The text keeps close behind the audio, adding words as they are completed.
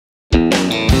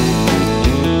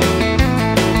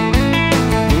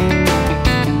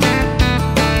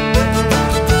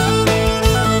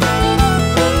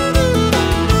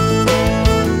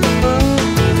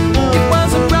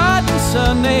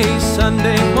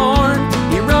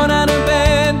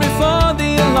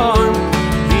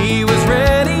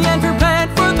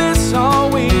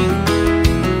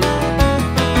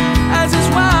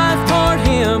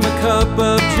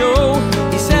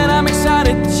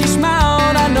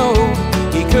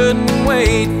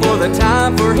the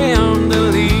time for him to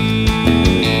leave.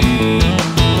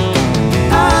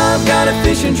 I've got a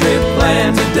fishing trip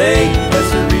planned today.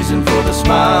 That's the reason for the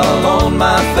smile on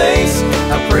my face.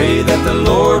 I pray that the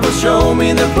Lord will show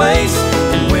me the place,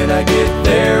 and when I get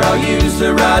there I'll use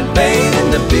the right bait. In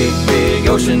the big, big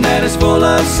ocean that is full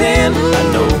of sin, I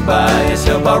know by His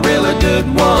help I'll reel a good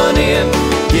one in.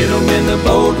 Get 'em in the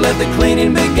boat, let the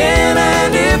cleaning begin,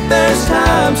 and if there's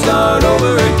time, start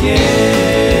over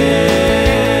again.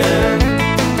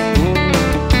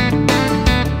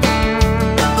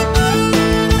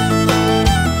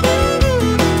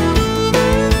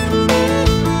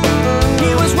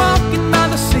 He was walking by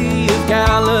the Sea of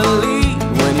Galilee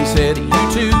when He said, "You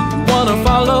too wanna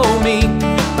follow me?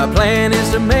 My plan is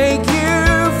to make you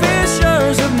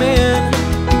fishers of men."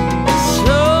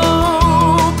 So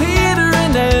Peter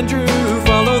and Andrew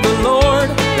followed the Lord.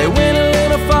 They went a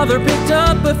little farther, picked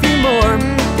up a few more.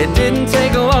 It didn't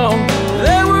take long,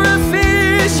 they were a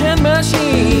fishing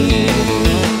machine.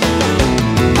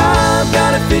 I've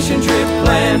got a fishing trip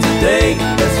planned today.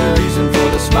 That's the reason for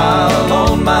the smile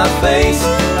on my face.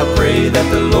 I pray that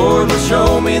the Lord will show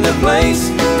me the place,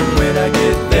 and when I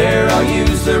get there I'll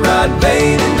use the right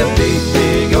bait. In the big,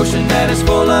 big ocean that is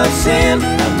full of sin,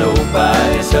 I know by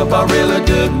His help I'll reel a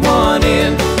good one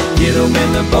in. Get 'em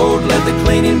in the boat, let the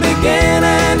cleaning begin,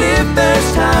 and if there's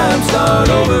time, start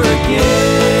over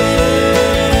again.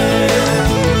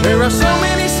 There are so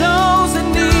many souls that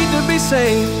need to be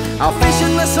saved. I'll fish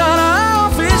in the sun,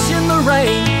 I'll fish in the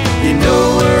rain. You know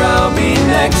where I'll be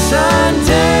next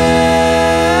Sunday.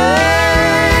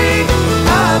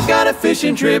 I've got a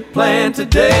fishing trip planned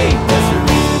today. That's the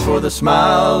reason for the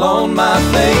smile on my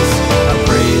face. I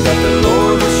pray that the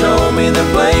Lord will show me the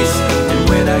place, and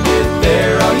when I get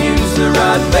there I'll use the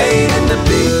right bait. In the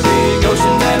big, big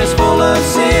ocean that is full of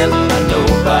sin, I know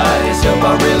by His help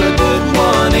I'll reel a good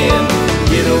one in.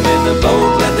 Get 'em in the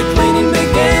boat, let the cleaning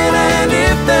begin, and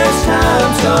if there's time,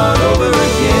 start over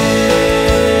again.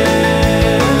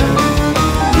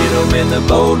 Get 'em in the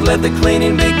boat, let the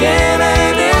cleaning begin,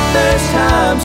 and if there's time,